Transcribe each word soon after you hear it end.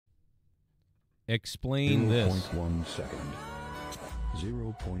Explain this. 0.1 second.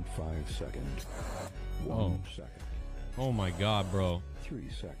 0.5 second. 1 second. Oh my God, bro. 3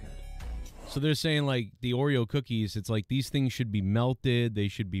 second. So they're saying, like, the Oreo cookies, it's like these things should be melted. They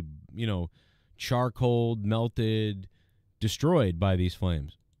should be, you know, charcoaled, melted, destroyed by these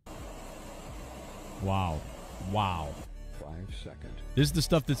flames. Wow. Wow. 5 second. This is the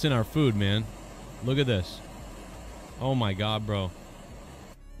stuff that's in our food, man. Look at this. Oh my God, bro.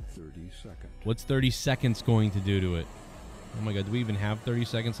 30 second. What's 30 seconds going to do to it? Oh my God, do we even have 30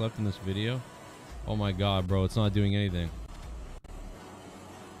 seconds left in this video? Oh my God, bro, it's not doing anything.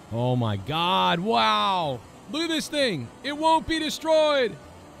 Oh my God, wow! Look at this thing! It won't be destroyed!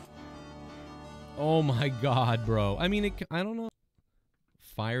 Oh my God, bro. I mean, I don't know.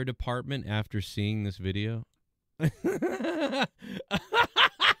 Fire department after seeing this video?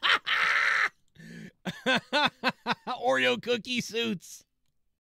 Oreo cookie suits!